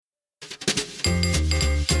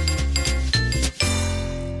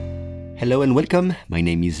Hello and welcome. My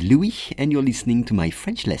name is Louis and you're listening to my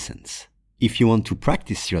French lessons. If you want to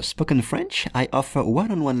practice your spoken French, I offer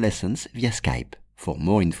one-on-one lessons via Skype. For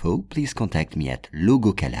more info, please contact me at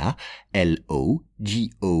logokala, LOGOKALA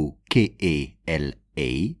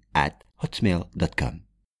 @hotmail.com.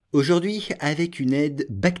 Aujourd'hui, avec une aide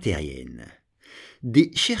bactérienne.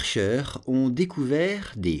 Des chercheurs ont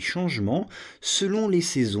découvert des changements selon les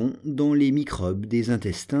saisons dans les microbes des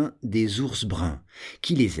intestins des ours bruns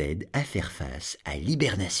qui les aident à faire face à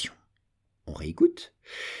l'hibernation. On réécoute.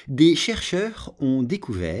 Des chercheurs ont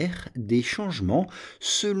découvert des changements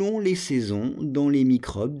selon les saisons dans les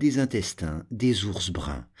microbes des intestins des ours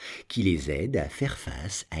bruns qui les aident à faire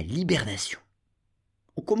face à l'hibernation.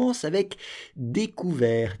 On commence avec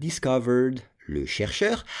découvert, discovered. Le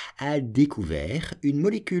chercheur a découvert une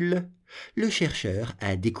molécule. Le chercheur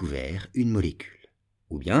a découvert une molécule.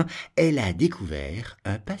 Ou bien, elle a découvert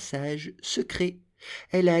un passage secret.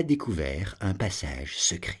 Elle a découvert un passage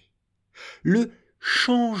secret. Le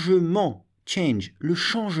changement, change, le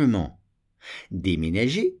changement.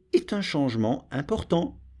 Déménager est un changement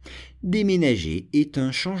important. Déménager est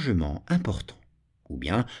un changement important. Ou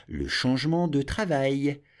bien, le changement de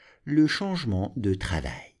travail. Le changement de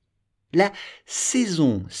travail. La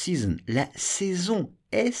saison, season, la saison,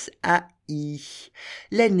 S-A-I.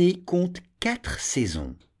 L'année compte 4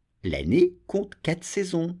 saisons. L'année compte 4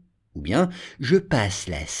 saisons. Ou bien, je passe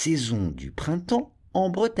la saison du printemps en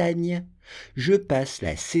Bretagne. Je passe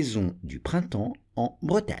la saison du printemps en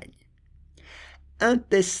Bretagne.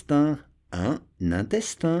 Intestin, un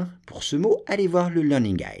intestin. Pour ce mot, allez voir le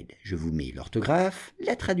Learning Guide. Je vous mets l'orthographe,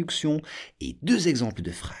 la traduction et 2 exemples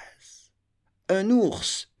de phrases. Un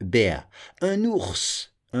ours, bear, un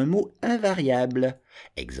ours, un mot invariable.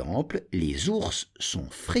 Exemple, les ours sont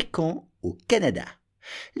fréquents au Canada.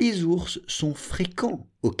 Les ours sont fréquents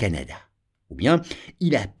au Canada. Ou bien,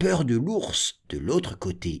 il a peur de l'ours de l'autre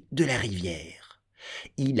côté de la rivière.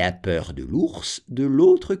 Il a peur de l'ours de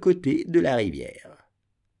l'autre côté de la rivière.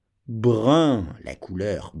 Brun, la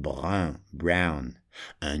couleur brun, brown.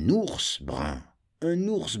 Un ours brun, un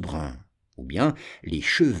ours brun. Ou bien, les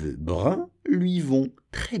cheveux bruns lui vont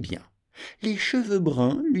très bien. Les cheveux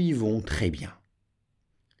bruns lui vont très bien.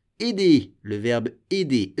 Aider, le verbe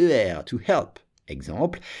aider, ER, to help.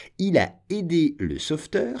 Exemple, il a aidé le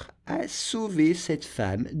sauveteur à sauver cette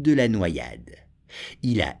femme de la noyade.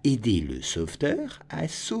 Il a aidé le sauveteur à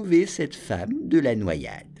sauver cette femme de la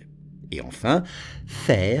noyade. Et enfin,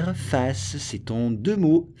 faire face, c'est en 2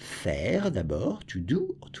 mots. Faire d'abord, to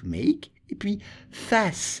do or to make, et puis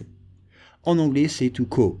face. En anglais, c'est to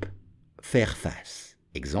cope, faire face.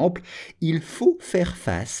 Exemple, il faut faire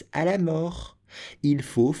face à la mort. Il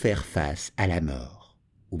faut faire face à la mort.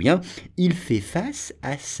 Ou bien, il fait face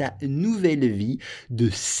à sa nouvelle vie de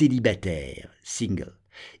célibataire, single.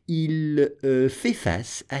 Il fait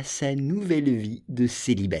face à sa nouvelle vie de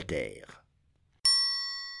célibataire.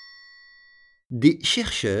 Des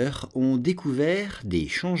chercheurs ont découvert des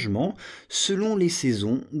changements selon les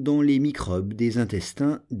saisons dans les microbes des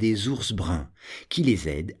intestins des ours bruns qui les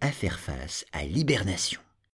aident à faire face à l'hibernation.